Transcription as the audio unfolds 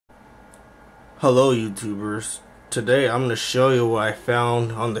Hello YouTubers, today I'm going to show you what I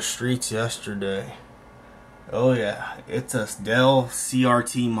found on the streets yesterday. Oh yeah, it's a Dell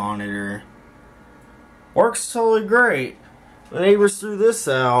CRT monitor. Works totally great. The neighbors threw this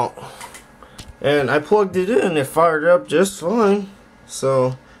out and I plugged it in, it fired up just fine.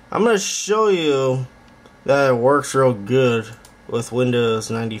 So I'm going to show you that it works real good with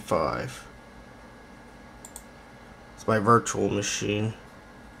Windows 95. It's my virtual machine.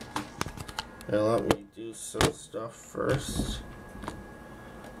 Now let me do some stuff first.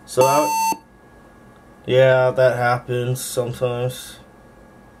 Yeah, that happens sometimes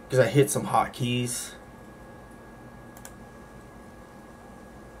because I hit some hotkeys.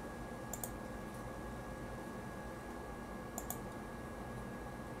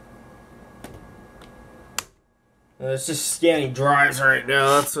 And it's just scanning drives right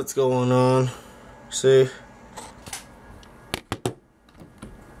now. That's what's going on. See?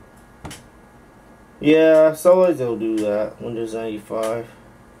 Yeah, sometimes they'll do that. Windows 95.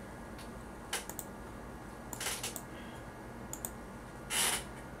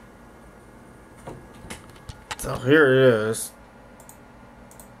 So here it is.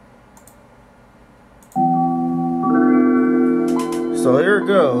 So here it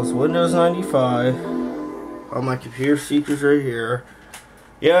goes. Windows 95. All my computer features right here.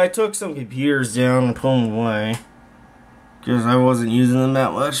 Yeah, I took some computers down and put them away because I wasn't using them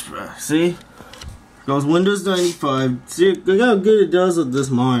that much. But see? Goes Windows 95. See, look how good it does with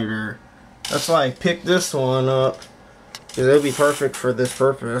this monitor. That's why I picked this one up, because it would be perfect for this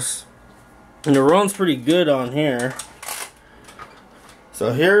purpose. And it runs pretty good on here.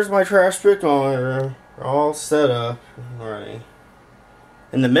 So here's my trash pick monitor, all set up and running.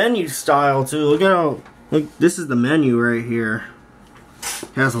 And the menu style too. Look how, look, this is the menu right here.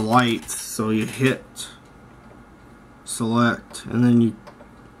 It has lights, so you hit select, and then you.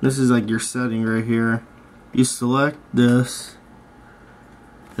 This is like your setting right here. You select this.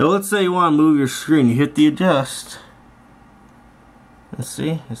 Now let's say you want to move your screen. You hit the adjust. Let's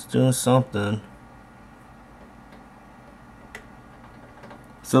see, it's doing something.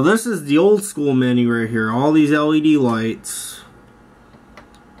 So this is the old school menu right here. All these LED lights.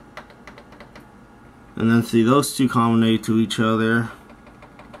 And then see, those two combinate to each other.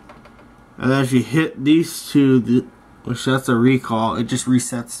 And then if you hit these two, which that's a recall, it just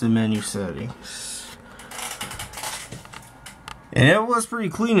resets the menu settings. And it was pretty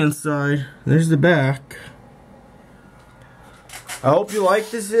clean inside. There's the back. I hope you like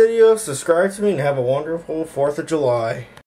this video, subscribe to me, and have a wonderful 4th of July.